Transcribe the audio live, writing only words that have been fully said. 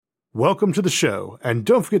Welcome to the show, and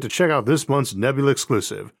don't forget to check out this month's Nebula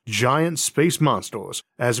exclusive, Giant Space Monsters,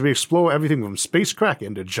 as we explore everything from Space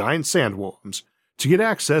Kraken to giant sandworms. To get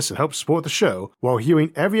access and help support the show while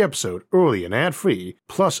hearing every episode early and ad-free,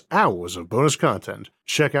 plus hours of bonus content,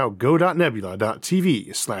 check out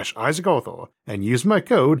go.nebula.tv/IsaacArthur and use my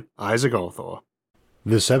code IsaacArthur.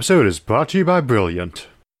 This episode is brought to you by Brilliant.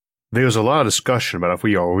 There's a lot of discussion about if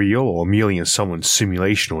we are real or merely in someone's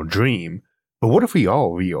simulation or dream. But what if we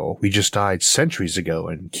are real? We just died centuries ago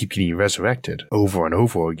and keep getting resurrected over and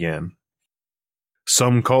over again.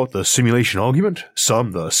 Some call it the simulation argument,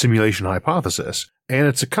 some the simulation hypothesis, and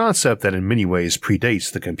it's a concept that in many ways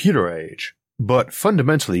predates the computer age. But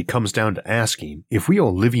fundamentally comes down to asking if we are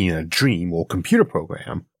living in a dream or computer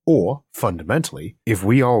program, or, fundamentally, if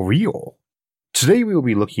we are real. Today we will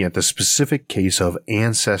be looking at the specific case of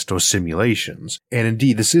ancestor simulations, and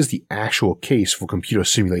indeed this is the actual case for computer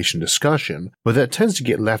simulation discussion, but that tends to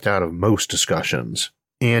get left out of most discussions.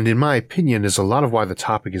 And in my opinion is a lot of why the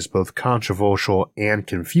topic is both controversial and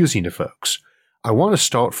confusing to folks. I want to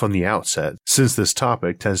start from the outset, since this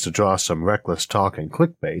topic tends to draw some reckless talk and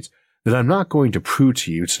clickbait, that I'm not going to prove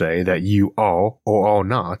to you today that you are or are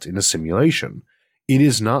not in a simulation. It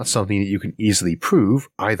is not something that you can easily prove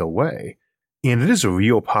either way. And it is a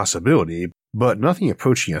real possibility, but nothing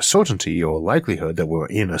approaching a certainty or likelihood that we're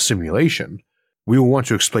in a simulation. We will want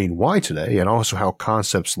to explain why today and also how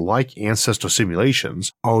concepts like ancestor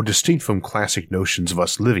simulations are distinct from classic notions of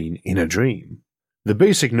us living in a dream. The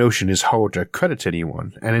basic notion is hard to credit to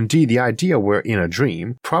anyone, and indeed the idea we're in a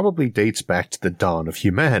dream probably dates back to the dawn of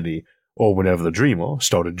humanity, or whenever the dreamer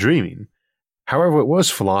started dreaming. However, it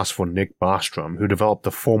was philosopher Nick Bostrom who developed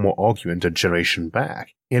the formal argument a generation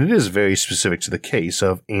back, and it is very specific to the case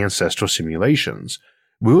of ancestor simulations.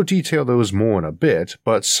 We'll detail those more in a bit,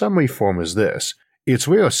 but summary form is this. It's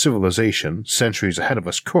where a civilization, centuries ahead of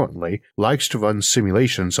us currently, likes to run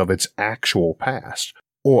simulations of its actual past,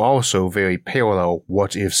 or also very parallel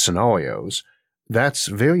what-if scenarios. That's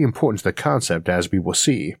very important to the concept, as we will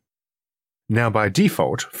see. Now by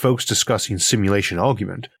default, folks discussing simulation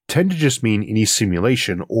argument tend to just mean any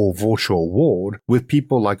simulation or virtual world with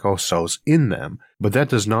people like ourselves in them, but that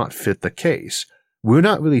does not fit the case. We're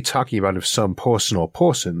not really talking about if some person or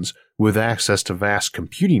persons with access to vast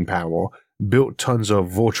computing power built tons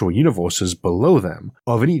of virtual universes below them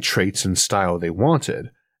of any traits and style they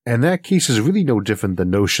wanted. And that case is really no different than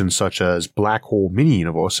notions such as black hole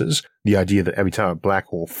mini-universes, the idea that every time a black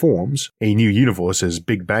hole forms, a new universe is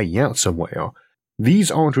big banging out somewhere. These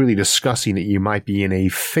aren't really discussing that you might be in a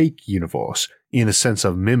fake universe, in the sense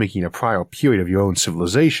of mimicking a prior period of your own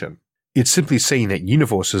civilization. It's simply saying that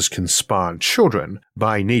universes can spawn children,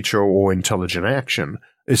 by nature or intelligent action,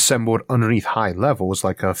 assembled underneath high levels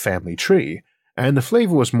like a family tree. And the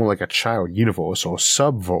flavor was more like a child universe or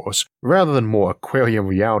subverse, rather than more aquarium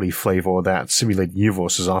reality flavor that simulated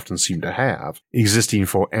universes often seem to have, existing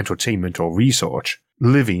for entertainment or research,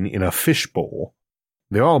 living in a fishbowl.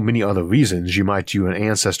 There are many other reasons you might do an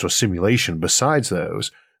ancestor simulation besides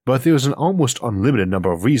those, but there's an almost unlimited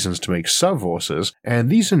number of reasons to make subverses, and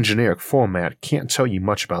these in generic format can't tell you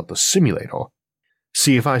much about the simulator.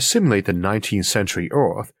 See, if I simulate the 19th century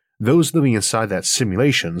Earth, those living inside that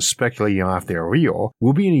simulation, speculating on if they're real,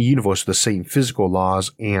 will be in a universe with the same physical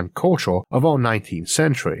laws and culture of our 19th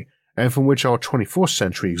century, and from which our 21st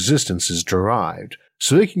century existence is derived,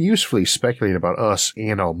 so they can usefully speculate about us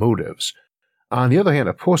and our motives. On the other hand,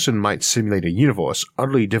 a person might simulate a universe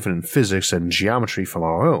utterly different in physics and geometry from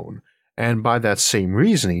our own, and by that same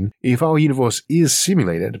reasoning, if our universe is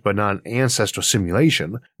simulated but not an ancestor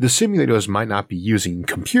simulation, the simulators might not be using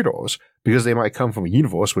computers, because they might come from a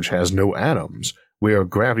universe which has no atoms, where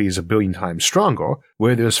gravity is 1 billion times stronger,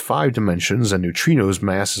 where there's 5 dimensions and neutrinos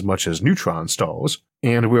mass as much as neutron stars,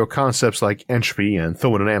 and where concepts like entropy and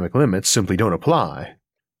thermodynamic limits simply don't apply.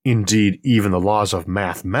 Indeed, even the laws of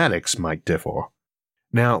mathematics might differ.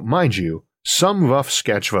 Now, mind you, some rough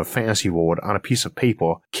sketch of a fantasy world on a piece of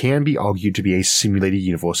paper can be argued to be a simulated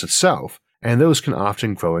universe itself, and those can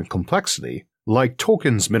often grow in complexity, like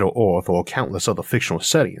Tolkien's Middle-earth or countless other fictional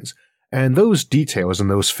settings, and those details in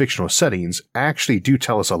those fictional settings actually do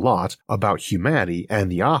tell us a lot about humanity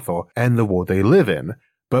and the author and the world they live in,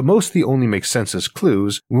 but mostly only make sense as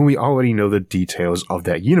clues when we already know the details of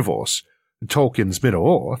that universe. Tolkien's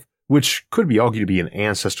Middle-earth, which could be argued to be an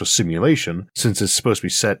ancestor simulation since it's supposed to be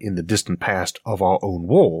set in the distant past of our own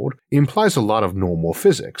world, implies a lot of normal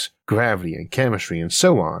physics, gravity and chemistry and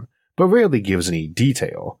so on, but rarely gives any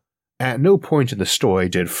detail. At no point in the story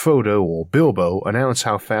did Frodo or Bilbo announce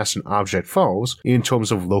how fast an object falls in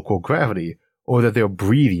terms of local gravity, or that they're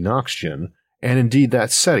breathing oxygen, and indeed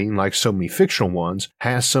that setting, like so many fictional ones,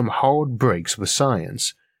 has some hard breaks with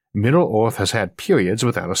science. Middle-earth has had periods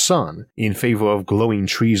without a sun, in favor of glowing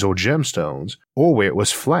trees or gemstones, or where it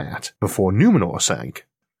was flat before Numenor sank.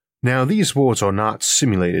 Now these worlds are not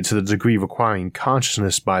simulated to the degree requiring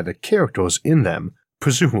consciousness by the characters in them,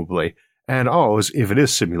 presumably, and ours, if it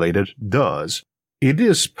is simulated, does. It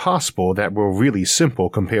is possible that we're really simple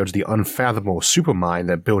compared to the unfathomable supermind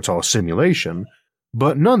that built our simulation,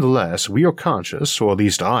 but nonetheless we are conscious, or at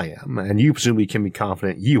least I am, and you presumably can be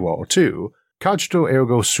confident you are too. Cogito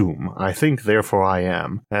ergo sum, I think therefore I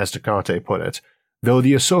am, as Descartes put it, though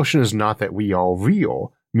the assertion is not that we are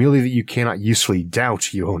real, merely that you cannot usefully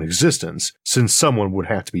doubt your own existence, since someone would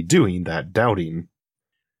have to be doing that doubting.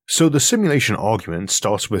 So the simulation argument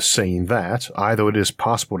starts with saying that either it is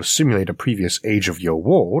possible to simulate a previous age of your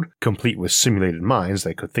world, complete with simulated minds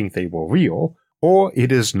that could think they were real, or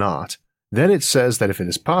it is not. Then it says that if it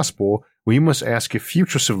is possible, we must ask if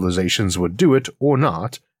future civilizations would do it or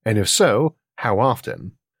not, and if so, how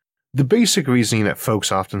often? The basic reasoning that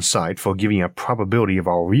folks often cite for giving a probability of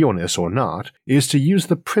our realness or not is to use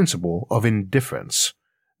the principle of indifference.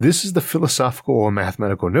 This is the philosophical or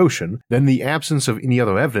mathematical notion that in the absence of any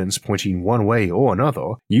other evidence pointing one way or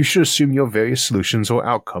another, you should assume your various solutions or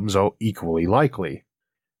outcomes are equally likely.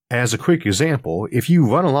 As a quick example, if you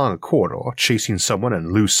run along a corridor chasing someone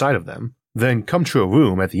and lose sight of them, then come to a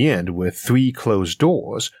room at the end with 3 closed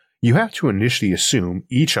doors, you have to initially assume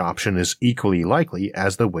each option is equally likely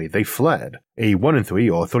as the way they fled, a 1 in 3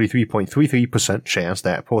 or 33.33% chance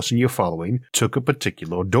that person you're following took a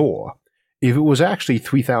particular door. If it was actually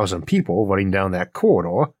 3,000 people running down that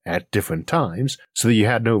corridor at different times, so that you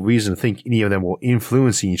had no reason to think any of them were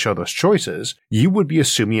influencing each other's choices, you would be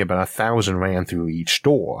assuming about 1,000 ran through each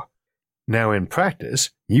door. Now in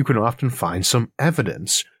practice, you can often find some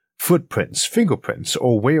evidence. Footprints, fingerprints,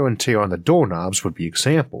 or wear and tear on the doorknobs would be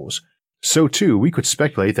examples. So too, we could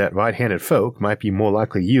speculate that right-handed folk might be more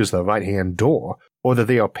likely to use the right-hand door, or that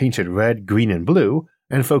they are painted red, green, and blue,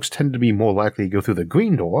 and folks tend to be more likely to go through the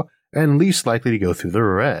green door, and least likely to go through the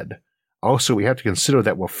red. Also, we have to consider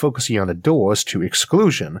that we're focusing on the doors to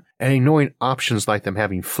exclusion, and ignoring options like them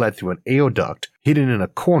having fled through an air duct, hidden in a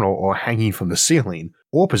corner or hanging from the ceiling,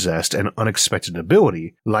 or possessed an unexpected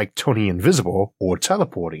ability like turning invisible or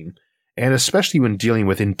teleporting. And especially when dealing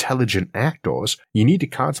with intelligent actors, you need to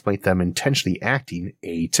contemplate them intentionally acting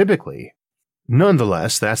atypically.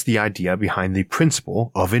 Nonetheless, that's the idea behind the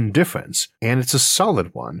principle of indifference, and it's a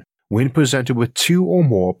solid one. When presented with 2 or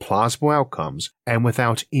more plausible outcomes, and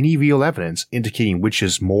without any real evidence indicating which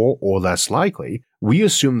is more or less likely, we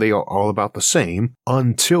assume they are all about the same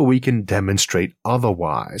until we can demonstrate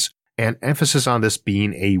otherwise, and emphasis on this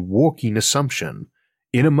being a working assumption.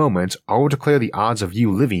 In a moment, I will declare the odds of you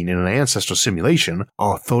living in an ancestor simulation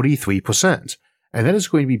are 33%, and that is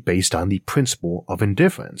going to be based on the principle of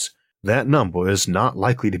indifference. That number is not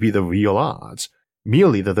likely to be the real odds,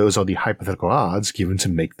 merely that those are the hypothetical odds given to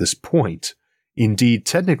make this point. Indeed,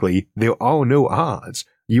 technically, there are no odds.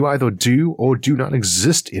 You either do or do not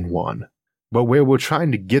exist in one. But where we're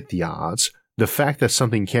trying to get the odds, the fact that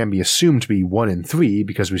something can be assumed to be 1 in 3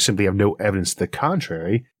 because we simply have no evidence to the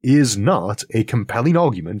contrary is not a compelling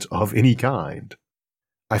argument of any kind.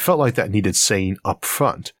 I felt like that needed saying up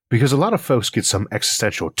front, because a lot of folks get some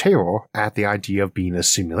existential terror at the idea of being a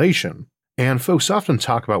simulation. And folks often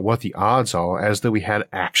talk about what the odds are as though we had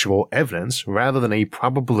actual evidence rather than a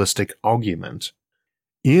probabilistic argument.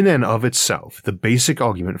 In and of itself, the basic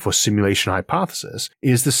argument for simulation hypothesis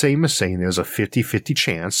is the same as saying there's a 50-50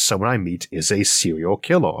 chance someone I meet is a serial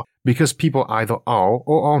killer, because people either are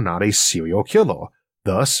or are not a serial killer.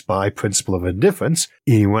 Thus, by principle of indifference,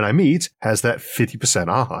 anyone I meet has that 50%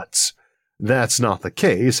 odds. That's not the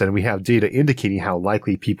case, and we have data indicating how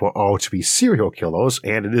likely people are to be serial killers,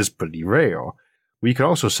 and it is pretty rare. We could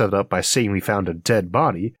also set it up by saying we found a dead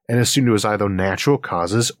body and assumed it was either natural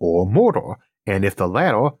causes or murder, and if the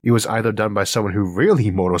latter, it was either done by someone who rarely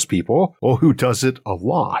murders people or who does it a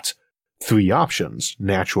lot. 3 options: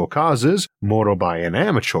 natural causes, murder by an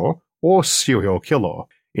amateur, or serial killer.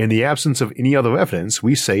 In the absence of any other evidence,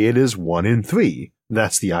 we say it is 1 in 3.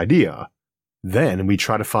 That's the idea. Then we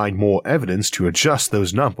try to find more evidence to adjust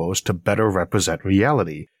those numbers to better represent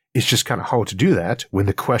reality. It's just kind of hard to do that when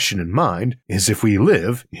the question in mind is if we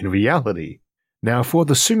live in reality. Now for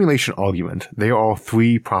the simulation argument, there are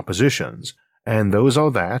 3 propositions, and those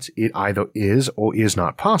are that it either is or is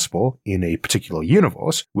not possible in a particular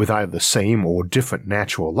universe with either the same or different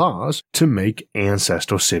natural laws to make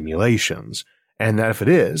ancestor simulations, and that if it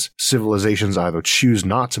is, civilizations either choose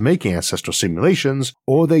not to make ancestral simulations,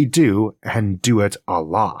 or they do, and do it a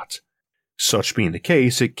lot. Such being the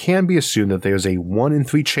case, it can be assumed that there's a 1 in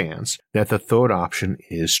 3 chance that the third option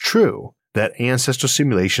is true, that ancestor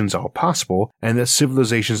simulations are possible and that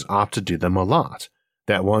civilizations opt to do them a lot.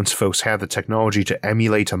 That once folks have the technology to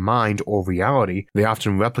emulate a mind or reality, they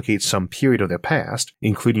often replicate some period of their past,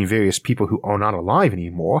 including various people who are not alive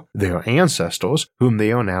anymore, their ancestors, whom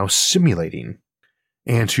they are now simulating,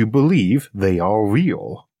 and to believe they are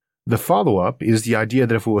real. The follow-up is the idea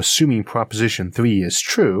that if we're assuming Proposition 3 is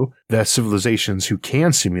true, that civilizations who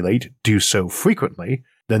can simulate do so frequently,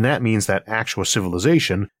 then that means that actual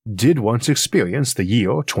civilization did once experience the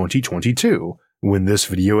year 2022, when this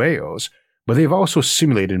video airs, but they've also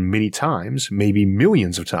simulated many times, maybe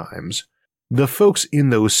millions of times. The folks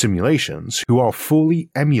in those simulations, who are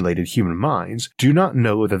fully emulated human minds, do not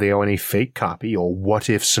know that they are in a fake copy or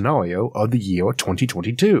what-if scenario of the year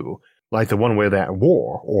 2022, like the one where that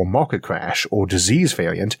war, or market crash, or disease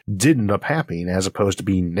variant did end up happening as opposed to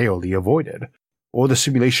being narrowly avoided, or the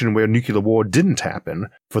simulation where nuclear war didn't happen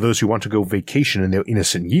for those who want to go vacation in their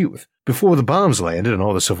innocent youth, before the bombs landed and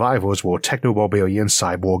all the survivors were techno-barbarian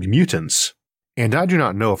cyborg mutants. And I do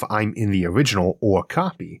not know if I'm in the original or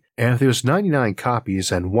copy, and if there's 99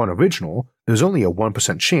 copies and 1 original, there's only a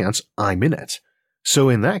 1% chance I'm in it. So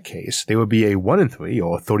in that case, there would be a 1 in 3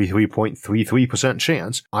 or 33.33%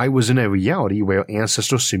 chance I was in a reality where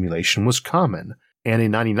ancestor simulation was common, and a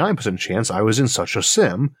 99% chance I was in such a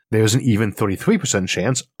sim. There's an even 33%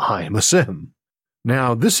 chance I'm a sim.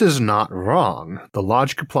 Now, this is not wrong. The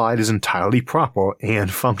logic applied is entirely proper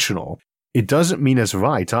and functional. It doesn't mean it's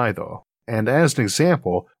right either. And as an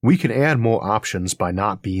example, we can add more options by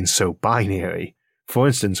not being so binary. For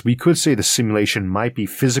instance, we could say the simulation might be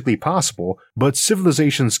physically possible, but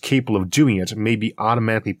civilizations capable of doing it may be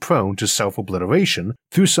automatically prone to self-obliteration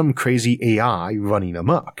through some crazy AI running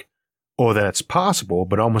amok. Or that it's possible,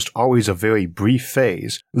 but almost always a very brief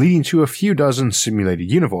phase, leading to a few dozen simulated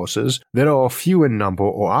universes that are few in number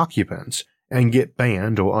or occupants, and get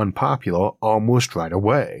banned or unpopular almost right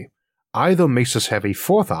away. Either makes us have a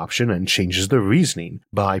fourth option and changes the reasoning,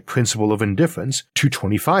 by principle of indifference, to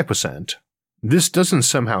 25%. This doesn't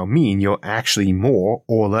somehow mean you're actually more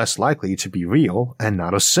or less likely to be real and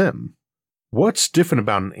not a sim. What's different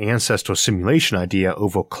about an ancestor simulation idea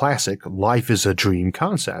over classic life is a dream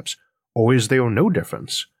concepts, or is there no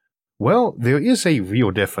difference? Well, there is a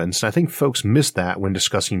real difference, and I think folks miss that when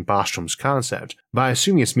discussing Bostrom's concept, by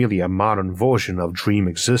assuming it's merely a modern version of dream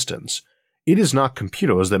existence. It is not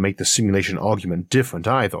computers that make the simulation argument different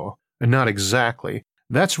either, and not exactly.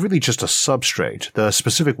 That's really just a substrate, the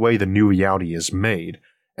specific way the new reality is made.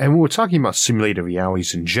 And when we're talking about simulated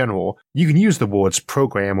realities in general, you can use the words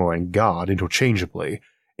programmer and God interchangeably.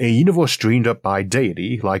 A universe dreamed up by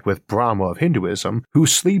deity, like with Brahma of Hinduism, who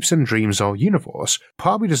sleeps and dreams our universe,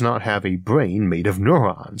 probably does not have a brain made of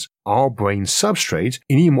neurons, our brain substrate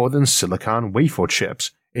any more than silicon wafer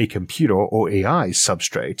chips, a computer or AI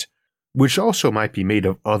substrate, which also might be made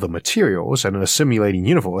of other materials, and a simulating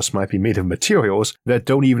universe might be made of materials that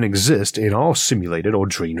don't even exist in our simulated or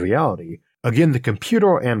dreamed reality. Again, the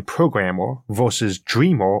computer and programmer versus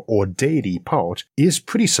dreamer or deity part is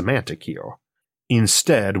pretty semantic here.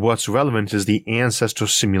 Instead, what's relevant is the ancestor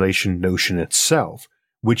simulation notion itself,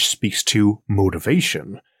 which speaks to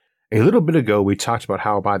motivation. A little bit ago we talked about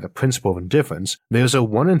how by the principle of indifference, there's a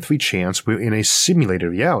 1 in 3 chance we're in a simulated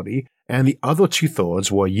reality, and the other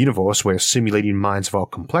 2/3 were a universe where simulating minds of our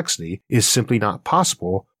complexity is simply not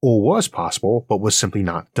possible, or was possible but was simply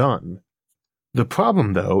not done. The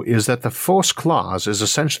problem, though, is that the first clause is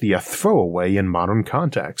essentially a throwaway in modern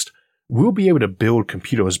context. We'll be able to build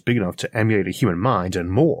computers big enough to emulate a human mind and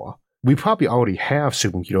more. We probably already have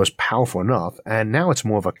supercomputers powerful enough, and now it's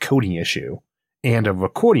more of a coding issue, and a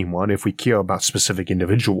recording one if we care about specific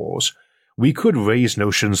individuals. We could raise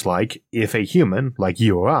notions like if a human, like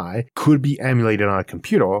you or I, could be emulated on a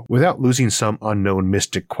computer without losing some unknown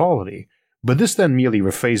mystic quality, but this then merely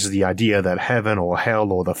rephrases the idea that heaven or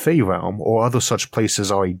hell or the Fey realm or other such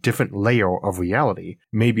places are a different layer of reality,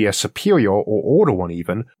 maybe a superior or older one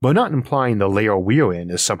even, but not implying the layer we're in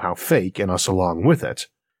is somehow fake and us along with it.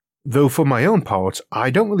 Though for my own part,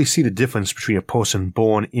 I don't really see the difference between a person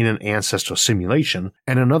born in an ancestor simulation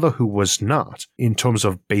and another who was not, in terms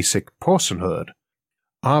of basic personhood.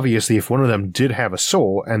 Obviously, if one of them did have a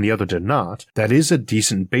soul and the other did not, that is a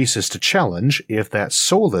decent basis to challenge if that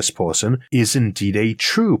soulless person is indeed a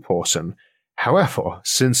true person. However,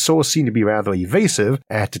 since souls seem to be rather evasive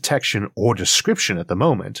at detection or description at the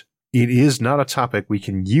moment, it is not a topic we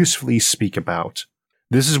can usefully speak about.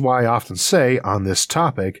 This is why I often say on this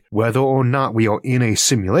topic, whether or not we are in a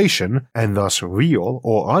simulation, and thus real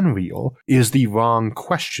or unreal, is the wrong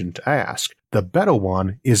question to ask, The better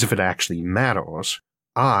one is if it actually matters.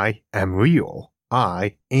 I am real.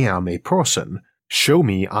 I am a person. Show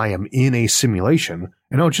me I am in a simulation,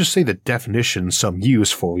 and I'll just say the definition some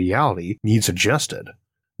use for reality needs adjusted.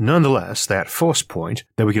 Nonetheless, that first point,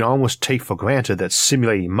 that we can almost take for granted that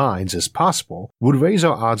simulating minds is possible, would raise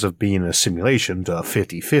our odds of being in a simulation to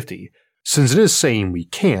 50-50, since it is saying we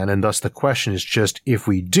can, and thus the question is just if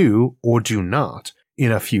we do or do not,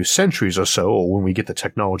 in a few centuries or so, or when we get the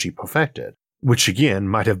technology perfected, which again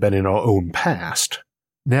might have been in our own past.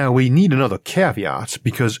 Now, we need another caveat,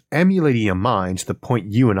 because emulating a mind to the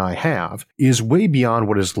point you and I have is way beyond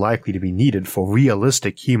what is likely to be needed for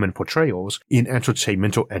realistic human portrayals in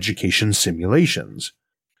entertainment or education simulations.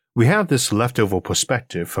 We have this leftover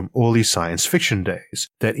perspective from early science fiction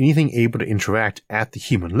days that anything able to interact at the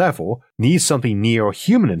human level needs something near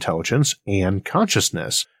human intelligence and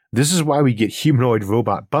consciousness. This is why we get humanoid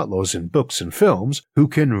robot butlers in books and films who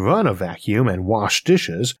can run a vacuum and wash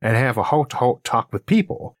dishes and have a heart-to-heart talk with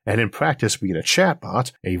people, and in practice we get a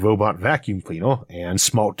chatbot, a robot vacuum cleaner, and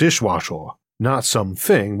smart dishwasher, not some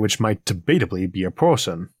thing which might debatably be a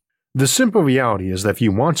person. The simple reality is that if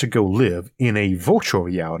you want to go live in a virtual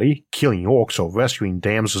reality, killing orcs or rescuing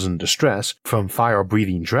damsels in distress from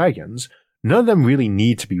fire-breathing dragons, none of them really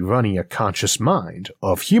need to be running a conscious mind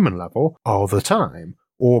of human level all the time,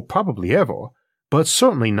 or probably ever, but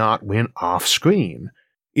certainly not when off-screen.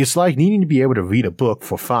 It's like needing to be able to read a book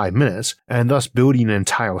for 5 minutes and thus building an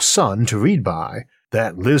entire sun to read by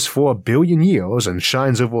that lives for 1 billion years and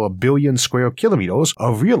shines over 1 billion square kilometers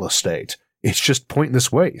of real estate. It's just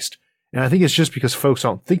pointless waste. And I think it's just because folks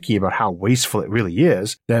aren't thinking about how wasteful it really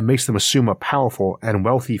is that makes them assume a powerful and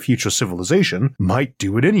wealthy future civilization might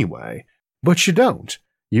do it anyway. But you don't.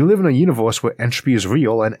 You live in a universe where entropy is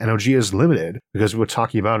real and energy is limited, because we're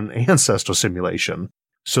talking about an ancestor simulation,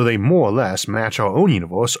 so they more or less match our own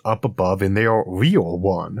universe up above in their real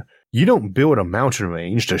one. You don't build a mountain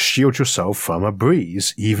range to shield yourself from a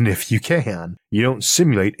breeze, even if you can. You don't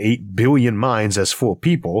simulate 8 billion minds as 4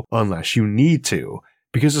 people unless you need to,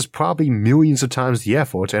 because it's probably millions of times the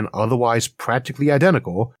effort an otherwise practically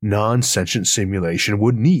identical, non-sentient simulation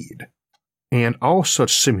would need. And all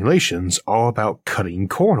such simulations are about cutting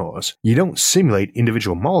corners. You don't simulate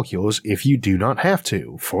individual molecules if you do not have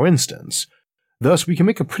to, for instance. Thus, we can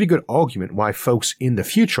make a pretty good argument why folks in the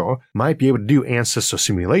future might be able to do ancestor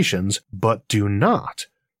simulations, but do not.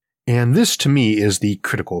 And this to me is the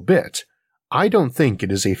critical bit. I don't think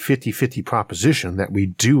it is a 50-50 proposition that we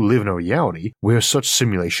do live in a reality where such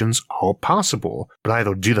simulations are possible, but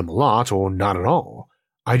either do them a lot or not at all.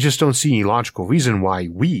 I just don't see any logical reason why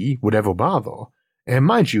we would ever bother. And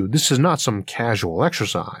mind you, this is not some casual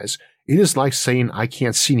exercise. It is like saying I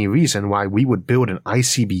can't see any reason why we would build an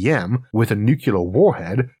ICBM with a nuclear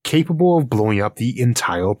warhead capable of blowing up the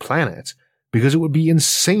entire planet, because it would be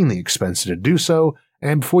insanely expensive to do so,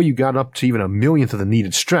 and before you got up to even 1/1,000,000th of the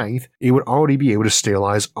needed strength, it would already be able to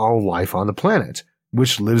sterilize all life on the planet,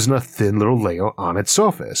 which lives in a thin little layer on its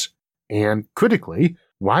surface. And critically,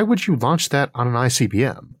 why would you launch that on an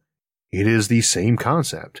ICBM? It is the same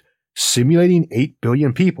concept. Simulating 8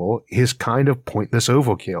 billion people is kind of pointless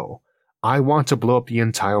overkill. I want to blow up the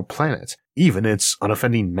entire planet, even its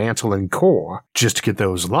unoffending mantle and core, just to get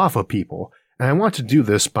those lava people, and I want to do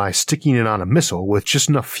this by sticking it on a missile with just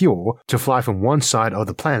enough fuel to fly from one side of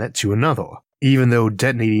the planet to another, even though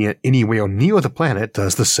detonating it anywhere near the planet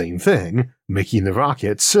does the same thing, making the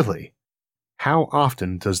rocket silly. How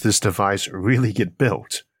often does this device really get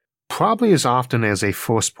built? Probably as often as a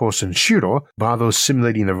first-person shooter bothers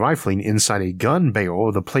simulating the rifling inside a gun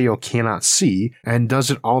barrel the player cannot see and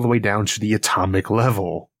does it all the way down to the atomic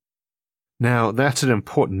level. Now, that's an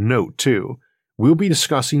important note too. We'll be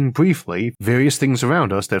discussing briefly various things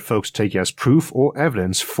around us that folks take as proof or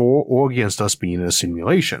evidence for or against us being in a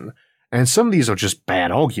simulation, and some of these are just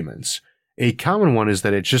bad arguments. A common one is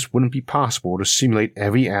that it just wouldn't be possible to simulate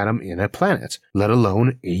every atom in a planet, let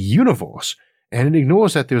alone a universe, and it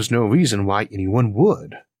ignores that there's no reason why anyone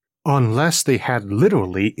would. Unless they had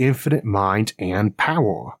literally infinite mind and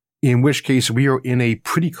power, in which case we are in a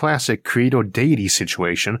pretty classic creator-deity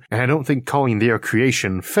situation, and I don't think calling their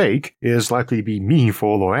creation fake is likely to be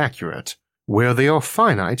meaningful or accurate. Where they are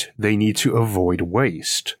finite, they need to avoid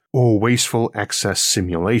waste, or wasteful excess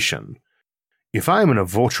simulation. If I am in a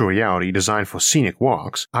virtual reality designed for scenic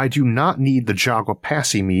walks, I do not need the jogger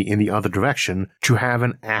passing me in the other direction to have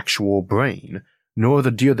an actual brain, nor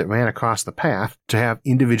the deer that ran across the path to have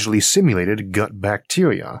individually simulated gut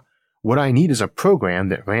bacteria. What I need is a program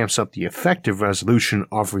that ramps up the effective resolution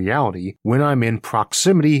of reality when I'm in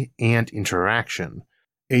proximity and interaction.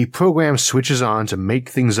 A program switches on to make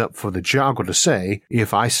things up for the jogger to say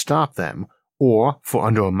if I stop them, or for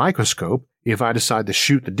under a microscope if I decide to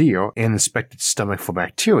shoot the deer and inspect its stomach for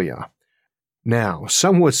bacteria. Now,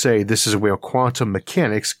 some would say this is where quantum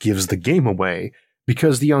mechanics gives the game away,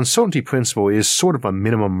 because the uncertainty principle is sort of a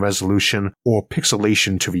minimum resolution or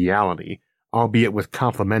pixelation to reality, albeit with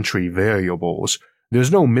complementary variables.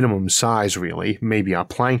 There's no minimum size really, maybe a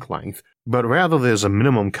Planck length, but rather there's a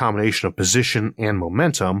minimum combination of position and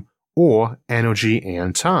momentum, or energy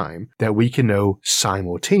and time, that we can know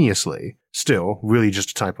simultaneously, still really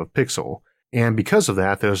just a type of pixel. And because of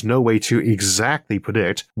that, there's no way to exactly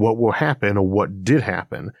predict what will happen or what did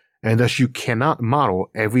happen, and thus you cannot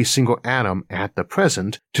model every single atom at the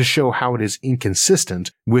present to show how it is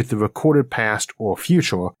inconsistent with the recorded past or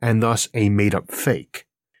future, and thus a made-up fake.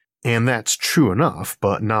 And that's true enough,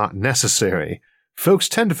 but not necessary. Folks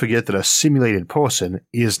tend to forget that a simulated person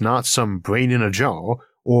is not some brain in a jar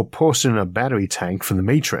or person in a battery tank from the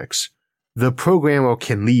Matrix. The programmer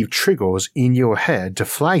can leave triggers in your head to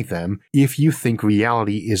flag them if you think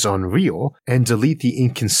reality is unreal and delete the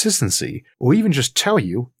inconsistency, or even just tell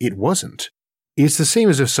you it wasn't. It's the same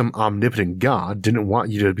as if some omnipotent God didn't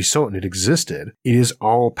want you to be certain it existed. It is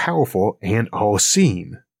all-powerful and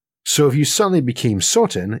all-seeing. So if you suddenly became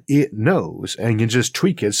certain, it knows and can just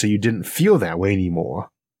tweak it so you didn't feel that way anymore.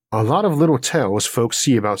 A lot of little tells folks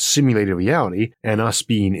see about simulated reality and us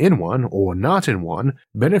being in one or not in one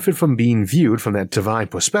benefit from being viewed from that divine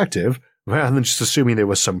perspective rather than just assuming there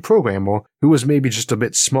was some programmer who was maybe just a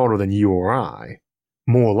bit smarter than you or I.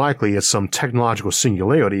 More likely it's some technological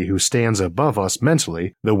singularity who stands above us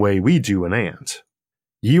mentally the way we do an ant.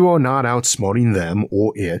 You are not outsmarting them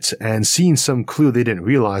or it and seeing some clue they didn't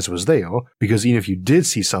realize was there, because even if you did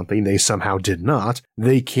see something they somehow did not,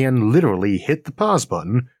 they can literally hit the pause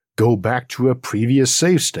button, go back to a previous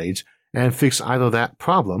save state, and fix either that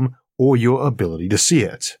problem or your ability to see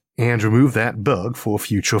it, and remove that bug for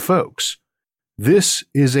future folks. This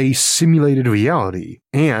is a simulated reality,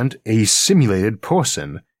 and a simulated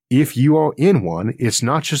person. If you are in one, it's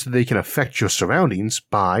not just that they can affect your surroundings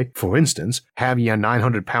by, for instance, having a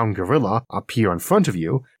 900-pound gorilla appear in front of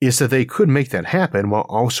you, it's that they could make that happen while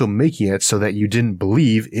also making it so that you didn't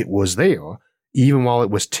believe it was there, even while it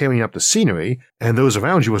was tearing up the scenery, and those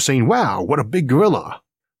around you were saying, "Wow, what a big gorilla!"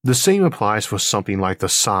 The same applies for something like the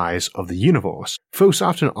size of the universe. Folks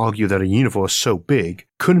often argue that a universe so big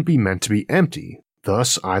couldn't be meant to be empty,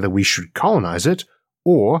 thus either we should colonize it,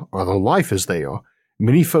 or other life is there.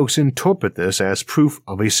 Many folks interpret this as proof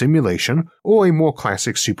of a simulation or a more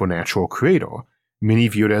classic supernatural creator. Many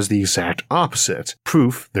view it as the exact opposite,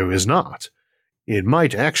 proof there is not. It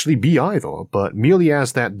might actually be either, but merely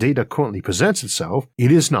as that data currently presents itself,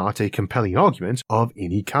 it is not a compelling argument of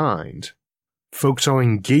any kind. Folks are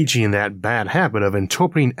engaging in that bad habit of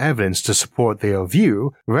interpreting evidence to support their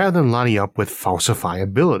view rather than lining up with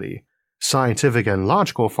falsifiability. Scientific and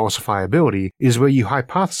logical falsifiability is where you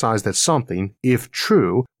hypothesize that something, if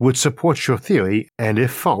true, would support your theory, and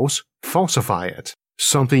if false, falsify it.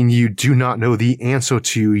 Something you do not know the answer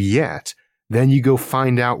to yet, then you go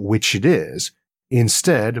find out which it is.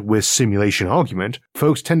 Instead, with simulation argument,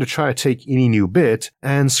 folks tend to try to take any new bit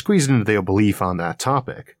and squeeze it into their belief on that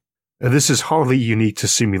topic. This is hardly unique to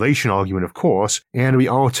simulation argument, of course, and we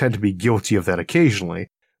all tend to be guilty of that occasionally,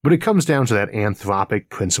 but it comes down to that anthropic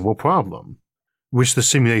principle problem, which the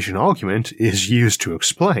simulation argument is used to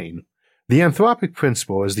explain. The anthropic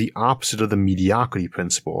principle is the opposite of the mediocrity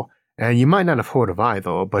principle, and you might not have heard of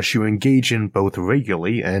either, but you engage in both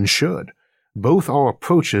regularly and should. Both are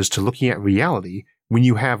approaches to looking at reality when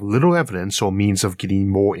you have little evidence or means of getting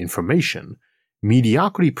more information.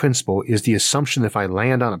 Mediocrity principle is the assumption that if I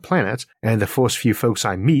land on a planet and the first few folks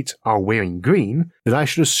I meet are wearing green, that I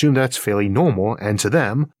should assume that's fairly normal and to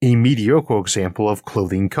them, a mediocre example of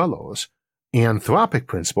clothing colors. Anthropic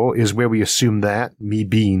principle is where we assume that, me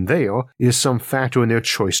being there, is some factor in their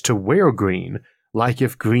choice to wear green, like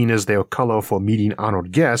if green is their color for meeting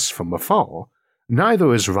honored guests from afar.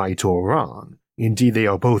 Neither is right or wrong. Indeed, they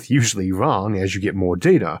are both usually wrong as you get more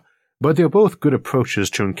data, but they're both good approaches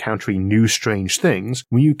to encountering new strange things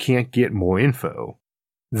when you can't get more info.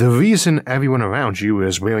 The reason everyone around you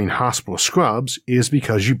is wearing hospital scrubs is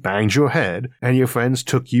because you banged your head and your friends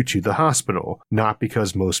took you to the hospital, not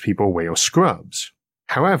because most people wear scrubs.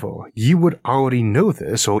 However, you would already know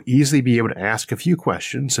this or easily be able to ask a few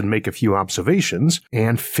questions and make a few observations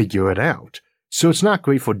and figure it out, so it's not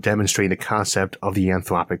great for demonstrating the concept of the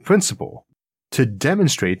anthropic principle. To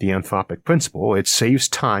demonstrate the anthropic principle, it saves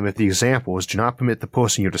time if the examples do not permit the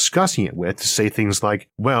person you're discussing it with to say things like,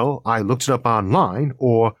 "Well, I looked it up online,"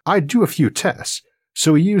 or "I'd do a few tests,"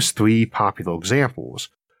 so we use three popular examples.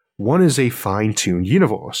 One is a fine-tuned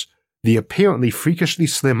universe. the apparently freakishly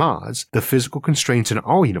slim odds the physical constraints in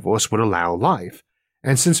our universe would allow life,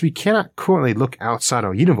 and since we cannot currently look outside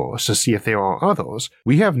our universe to see if there are others,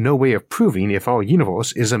 we have no way of proving if our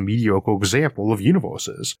universe is a mediocre example of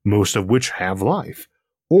universes, most of which have life,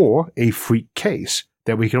 or a freak case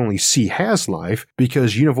that we can only see has life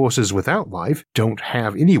because universes without life don't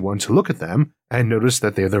have anyone to look at them and notice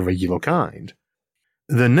that they're the regular kind.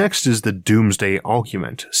 The next is the doomsday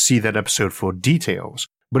argument, see that episode for details,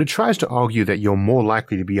 but it tries to argue that you're more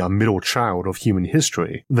likely to be a middle child of human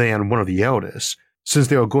history than one of the eldest, since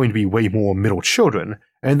there are going to be way more middle children,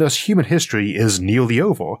 and thus human history is nearly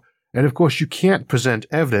over, and of course you can't present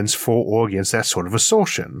evidence for or against that sort of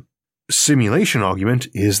assertion. Simulation argument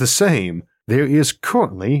is the same. There is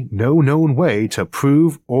currently no known way to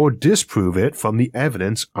prove or disprove it from the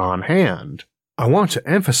evidence on hand. I want to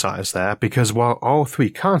emphasize that because while all three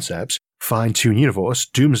concepts, fine-tune universe,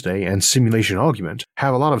 doomsday, and simulation argument,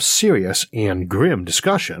 have a lot of serious and grim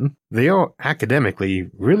discussion, they are academically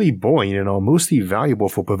really boring and are mostly valuable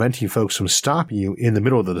for preventing folks from stopping you in the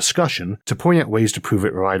middle of the discussion to point out ways to prove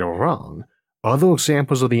it right or wrong. Other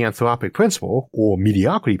examples of the anthropic principle, or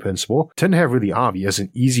mediocrity principle, tend to have really obvious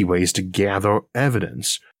and easy ways to gather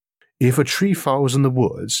evidence. If a tree falls in the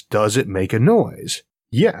woods, does it make a noise?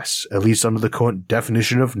 Yes, at least under the current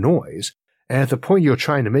definition of noise. And if the point you're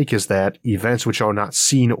trying to make is that events which are not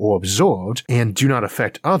seen or observed and do not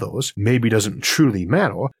affect others maybe doesn't truly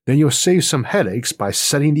matter, then you'll save some headaches by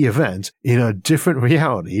setting the event in a different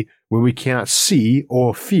reality where we cannot see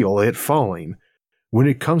or feel it falling. When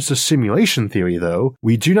it comes to simulation theory, though,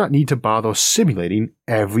 we do not need to bother simulating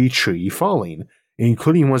every tree falling,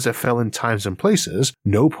 including ones that fell in times and places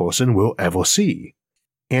no person will ever see.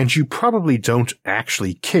 And you probably don't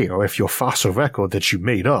actually care if your fossil record that you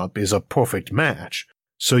made up is a perfect match,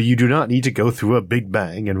 so you do not need to go through a big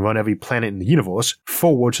bang and run every planet in the universe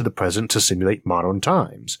forward to the present to simulate modern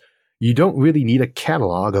times. You don't really need a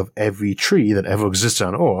catalog of every tree that ever exists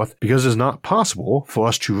on Earth because it's not possible for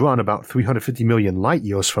us to run about 350 million light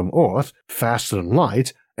years from Earth, faster than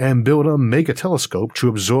light, and build a mega telescope to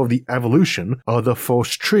observe the evolution of the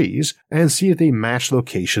first trees and see if they match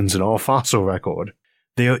locations in our fossil record.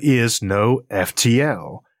 There is no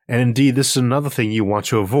FTL, and indeed this is another thing you want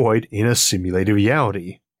to avoid in a simulated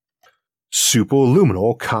reality.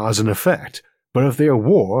 Superluminal cause and effect, but if there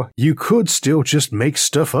were, you could still just make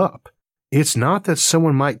stuff up. It's not that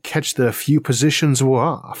someone might catch that a few positions were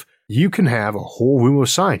off. You can have a whole room of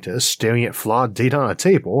scientists staring at flawed data on a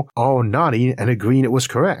table, all nodding and agreeing it was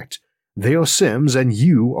correct. They are Sims and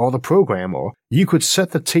you are the programmer. You could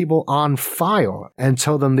set the table on fire and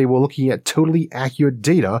tell them they were looking at totally accurate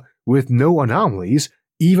data with no anomalies,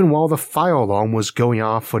 even while the fire alarm was going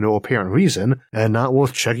off for no apparent reason and not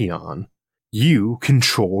worth checking on. You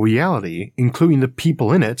control reality, including the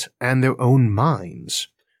people in it and their own minds.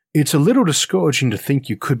 It's a little discouraging to think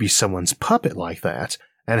you could be someone's puppet like that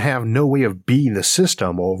and have no way of beating the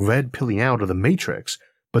system or red-pilling out of the matrix,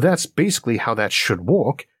 but that's basically how that should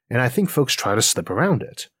work, and I think folks try to slip around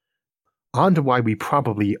it. On to why we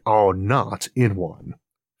probably are not in one.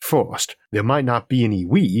 First, there might not be any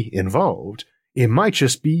we involved. It might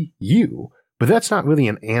just be you, but that's not really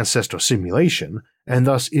an ancestor simulation, and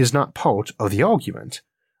thus is not part of the argument.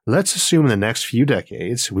 Let's assume in the next few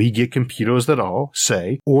decades we get computers that are,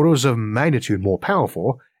 say, orders of magnitude more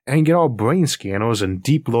powerful, and get our brain scanners and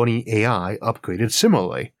deep learning AI upgraded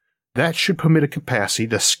similarly. That should permit a capacity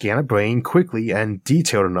to scan a brain quickly and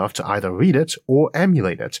detailed enough to either read it or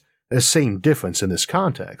emulate it, the same difference in this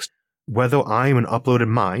context. Whether I'm an uploaded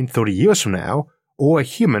mind 30 years from now, or a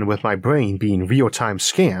human with my brain being real-time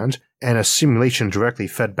scanned and a simulation directly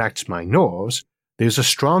fed back to my nerves, there's a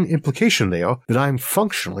strong implication there that I'm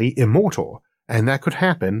functionally immortal, and that could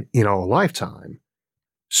happen in our lifetime.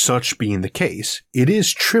 Such being the case, it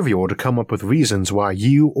is trivial to come up with reasons why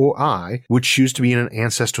you or I would choose to be in an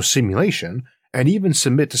ancestor simulation and even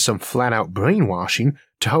submit to some flat-out brainwashing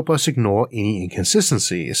to help us ignore any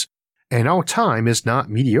inconsistencies. And our time is not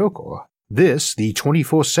mediocre. This, the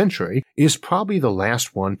 21st century, is probably the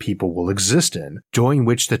last one people will exist in, during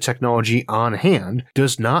which the technology on hand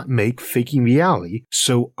does not make faking reality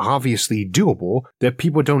so obviously doable that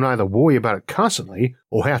people don't either worry about it constantly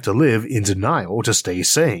or have to live in denial to stay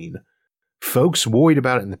sane. Folks worried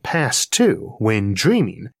about it in the past too, when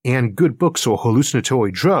dreaming, and good books or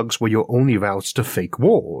hallucinatory drugs were your only routes to fake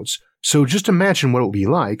worlds, so just imagine what it will be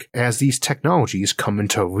like as these technologies come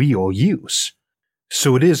into real use.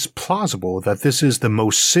 So it is plausible that this is the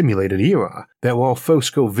most simulated era, that while folks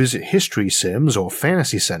go visit history sims or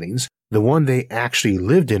fantasy settings, the one they actually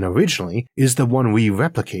lived in originally is the one we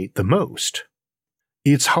replicate the most.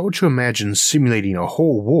 It's hard to imagine simulating a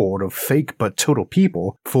whole world of fake but total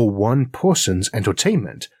people for one person's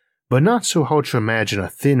entertainment, but not so hard to imagine a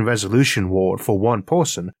thin resolution world for one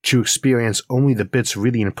person to experience only the bits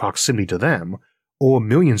really in proximity to them, or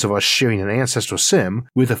millions of us sharing an ancestral sim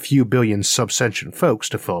with a few billion subsentient folks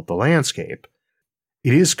to fill up the landscape.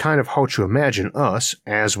 It is kind of hard to imagine us,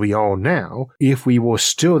 as we are now, if we were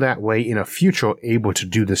still that way in a future able to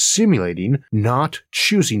do the simulating, not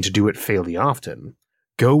choosing to do it fairly often.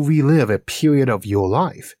 Go relive a period of your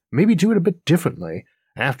life, maybe do it a bit differently.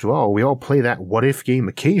 After all, we all play that what if game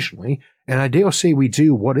occasionally, and I dare say we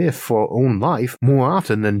do what if for our own life more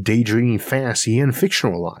often than daydreaming fantasy and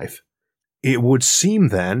fictional life. It would seem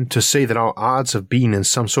then to say that our odds of being in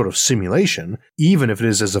some sort of simulation, even if it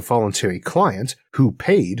is as a voluntary client who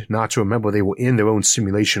paid not to remember they were in their own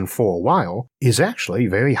simulation for a while, is actually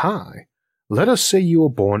very high. Let us say you were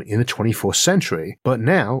born in the 21st century, but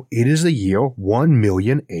now it is the year 1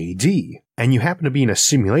 million AD, and you happen to be in a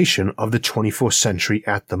simulation of the 21st century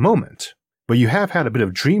at the moment. But you have had a bit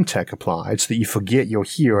of dream tech applied so that you forget you're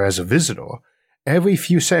here as a visitor. Every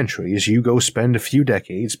few centuries, you go spend a few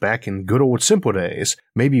decades back in good old simple days,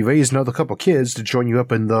 maybe raise another couple kids to join you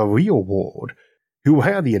up in the real world, who will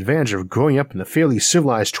have the advantage of growing up in the fairly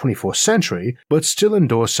civilized 21st century, but still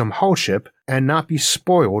endure some hardship and not be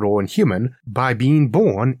spoiled or inhuman by being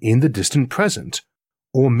born in the distant present.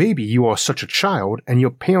 Or maybe you are such a child and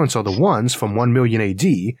your parents are the ones from 1 million AD,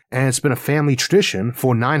 and it's been a family tradition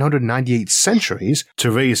for 998 centuries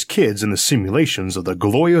to raise kids in the simulations of the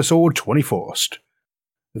glorious old 21st.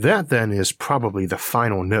 That then is probably the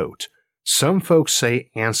final note. Some folks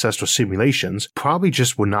say ancestral simulations probably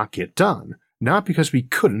just would not get done, not because we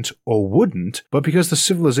couldn't or wouldn't, but because the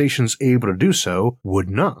civilizations able to do so would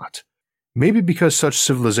not. Maybe because such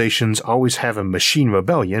civilizations always have a machine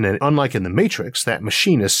rebellion, and unlike in the Matrix, that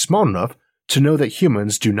machine is smart enough to know that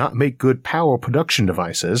humans do not make good power production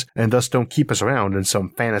devices and thus don't keep us around in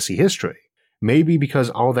some fantasy history. Maybe because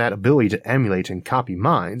all that ability to emulate and copy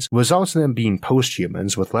minds results in them being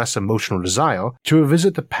post-humans with less emotional desire to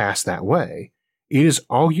revisit the past that way. It is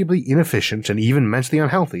arguably inefficient and even mentally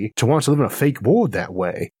unhealthy to want to live in a fake world that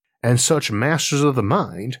way, and such masters of the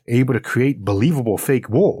mind, able to create believable fake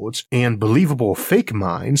worlds and believable fake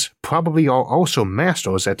minds, probably are also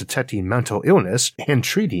masters at detecting mental illness and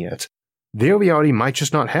treating it. Their reality might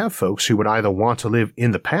just not have folks who would either want to live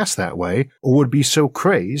in the past that way, or would be so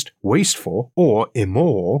crazed, wasteful, or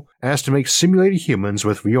immoral as to make simulated humans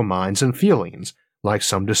with real minds and feelings, like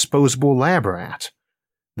some disposable lab rat.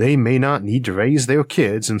 They may not need to raise their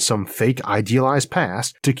kids in some fake idealized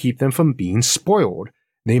past to keep them from being spoiled.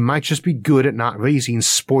 They might just be good at not raising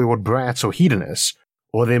spoiled brats or hedonists,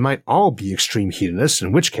 or they might all be extreme hedonists,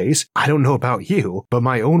 in which case, I don't know about you, but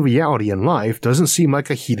my own reality in life doesn't seem like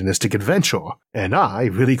a hedonistic adventure, and I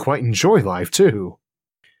really quite enjoy life too.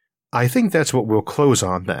 I think that's what we'll close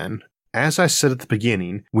on then. As I said at the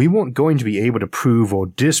beginning, we weren't going to be able to prove or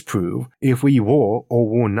disprove if we were or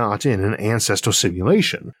were not in an ancestral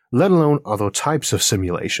simulation, let alone other types of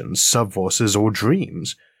simulations, subverses, or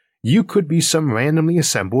dreams. You could be some randomly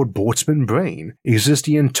assembled Boltzmann brain,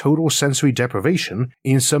 existing in total sensory deprivation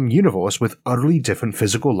in some universe with utterly different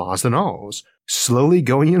physical laws than ours, slowly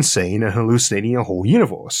going insane and hallucinating a whole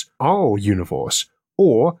universe, our universe,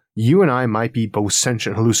 or you and I might be both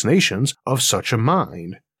sentient hallucinations of such a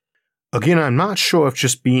mind. Again, I'm not sure if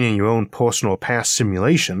just being in your own personal past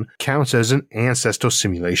simulation counts as an ancestral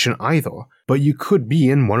simulation either, but you could be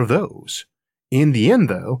in one of those. In the end,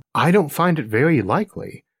 though, I don't find it very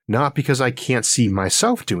likely. Not because I can't see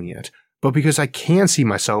myself doing it, but because I can see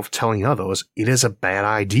myself telling others it is a bad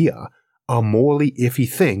idea, a morally iffy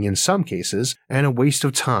thing in some cases, and a waste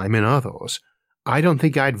of time in others. I don't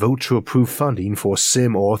think I'd vote to approve funding for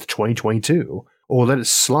SimEarth 2022, or let it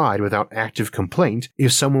slide without active complaint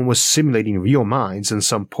if someone was simulating real minds in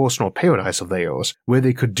some personal paradise of theirs, where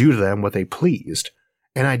they could do to them what they pleased.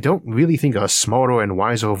 And I don't really think a smarter and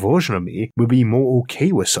wiser version of me would be more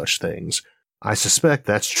okay with such things. I suspect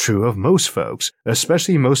that's true of most folks,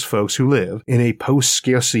 especially most folks who live in a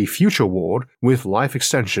post-scarcity future world with life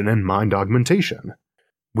extension and mind augmentation.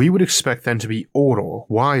 We would expect them to be older,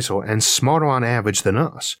 wiser, and smarter on average than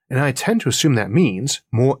us, and I tend to assume that means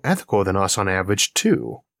more ethical than us on average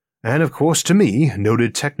too. And of course to me,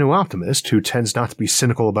 noted techno-optimist who tends not to be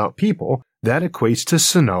cynical about people, that equates to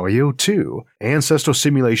scenario 2. Ancestral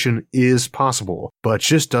simulation is possible, but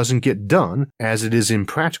just doesn't get done as it is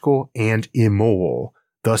impractical and immoral.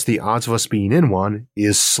 Thus the odds of us being in one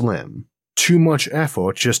is slim. Too much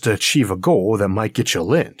effort just to achieve a goal that might get you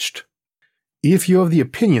lynched. If you're of the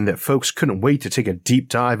opinion that folks couldn't wait to take a deep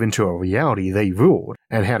dive into a reality they ruled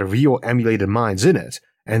and had real emulated minds in it,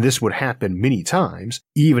 and this would happen many times,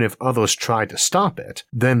 even if others tried to stop it,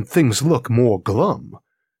 then things look more glum.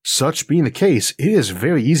 Such being the case, it is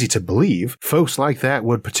very easy to believe folks like that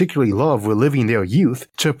would particularly love reliving their youth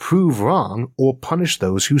to prove wrong or punish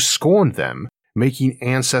those who scorned them, making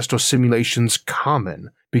ancestral simulations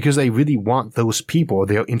common, because they really want those people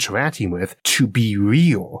they're interacting with to be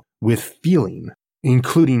real, with feeling,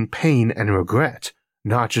 including pain and regret,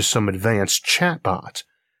 not just some advanced chatbot.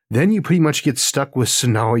 Then you pretty much get stuck with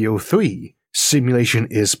scenario 3. Simulation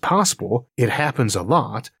is possible, it happens a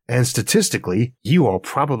lot, and statistically, you are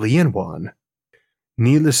probably in one.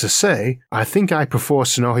 Needless to say, I think I prefer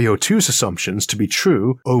scenario 2's assumptions to be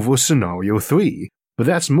true over scenario 3, but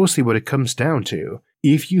that's mostly what it comes down to.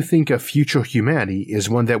 If you think a future humanity is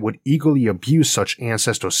one that would eagerly abuse such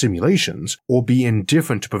ancestral simulations, or be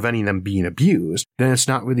indifferent to preventing them being abused, then it's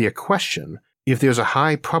not really a question. If there's a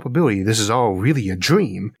high probability this is all really a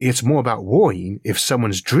dream, it's more about worrying if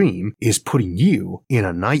someone's dream is putting you in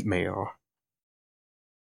a nightmare.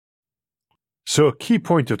 So a key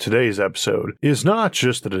point of today's episode is not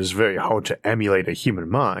just that it is very hard to emulate a human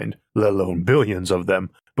mind, let alone billions of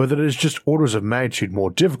them, but that it is just orders of magnitude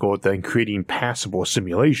more difficult than creating passable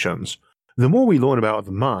simulations. The more we learn about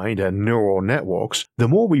the mind and neural networks, the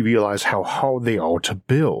more we realize how hard they are to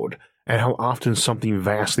build, and how often something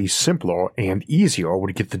vastly simpler and easier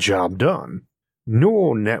would get the job done.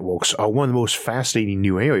 Neural networks are one of the most fascinating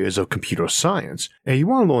new areas of computer science, and if you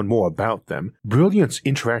want to learn more about them, Brilliant's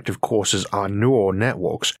interactive courses on neural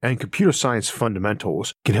networks and computer science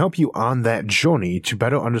fundamentals can help you on that journey to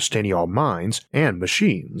better understanding our minds and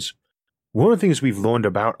machines. One of the things we've learned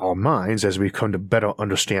about our minds as we've come to better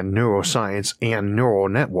understand neuroscience and neural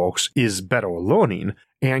networks is better learning,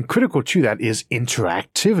 and critical to that is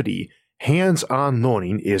interactivity. Hands-on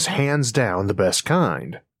learning is hands down the best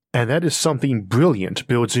kind. And that is something Brilliant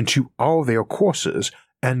builds into all their courses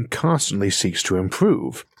and constantly seeks to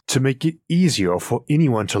improve, to make it easier for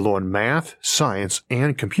anyone to learn math, science,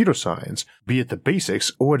 and computer science, be it the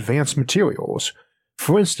basics or advanced materials.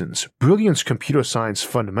 For instance, Brilliant's Computer Science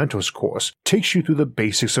Fundamentals course takes you through the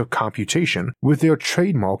basics of computation with their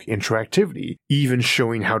trademark interactivity, even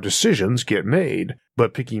showing how decisions get made.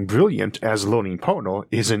 But picking Brilliant as a learning partner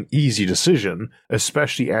is an easy decision,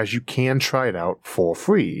 especially as you can try it out for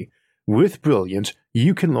free. With Brilliant,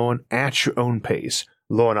 you can learn at your own pace,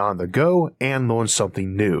 learn on the go, and learn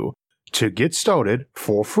something new. To get started,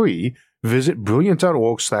 for free, visit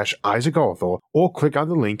brilliant.org/IsaacArthur or click on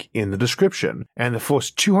the link in the description, and the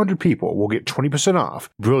first 200 people will get 20% off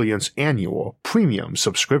Brilliant's annual premium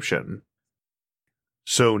subscription.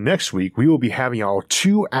 So next week we will be having our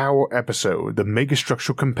 2-hour episode, the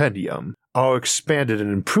Megastructure Compendium, our expanded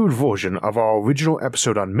and improved version of our original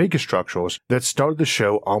episode on megastructures that started the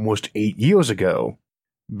show almost 8 years ago.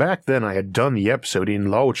 Back then I had done the episode in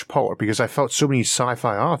large part because I felt so many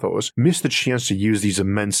sci-fi authors missed the chance to use these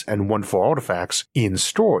immense and wonderful artifacts in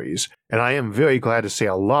stories, and I am very glad to say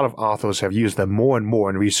a lot of authors have used them more and more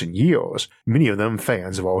in recent years, many of them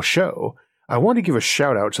fans of our show. I want to give a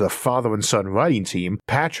shout out to the father and son writing team,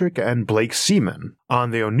 Patrick and Blake Seaman,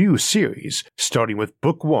 on their new series, starting with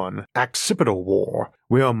Book 1, Occipital War,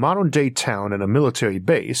 where a modern-day town and a military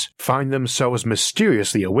base find themselves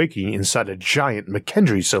mysteriously awakening inside a giant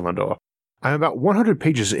McKendree cylinder. I'm about 100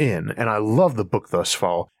 pages in, and I love the book thus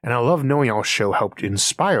far, and I love knowing our show helped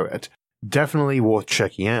inspire it. Definitely worth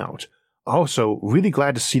checking out. Also, really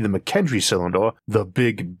glad to see the McKendree cylinder, the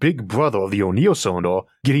big brother of the O'Neill cylinder,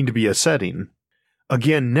 getting to be a setting.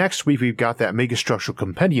 Again, next week we've got that Megastructure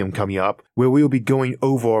Compendium coming up, where we'll be going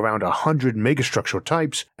over around 100 megastructure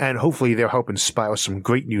types, and hopefully they'll help inspire some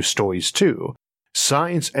great new stories too.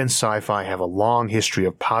 Science and sci-fi have a long history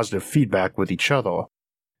of positive feedback with each other.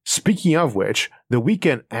 Speaking of which, the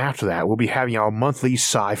weekend after that we'll be having our monthly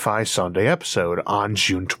Sci-Fi Sunday episode on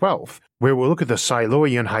June 12th, where we'll look at the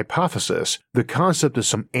Silurian hypothesis, the concept that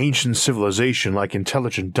some ancient civilization like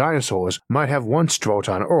intelligent dinosaurs might have once dwelt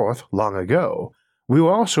on Earth long ago. We will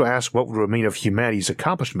also ask what would remain of humanity's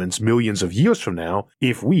accomplishments millions of years from now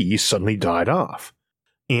if we suddenly died off.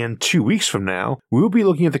 And 2 weeks from now, we will be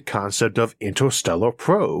looking at the concept of interstellar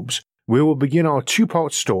probes, where we'll begin our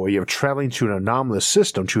 2-part story of traveling to an anomalous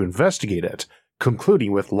system to investigate it,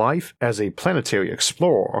 concluding with life as a planetary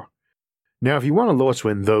explorer. Now, if you want to alerts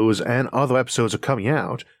when those and other episodes are coming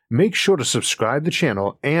out, make sure to subscribe to the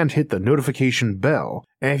channel and hit the notification bell.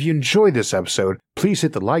 And if you enjoyed this episode, please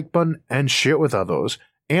hit the like button and share it with others,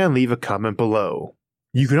 and leave a comment below.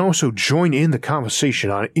 You can also join in the conversation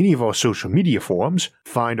on any of our social media forums,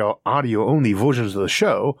 find our audio-only versions of the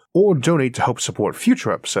show, or donate to help support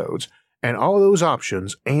future episodes, and all those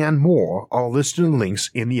options and more are listed in links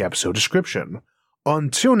in the episode description.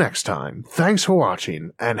 Until next time, thanks for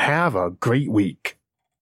watching, and have a great week.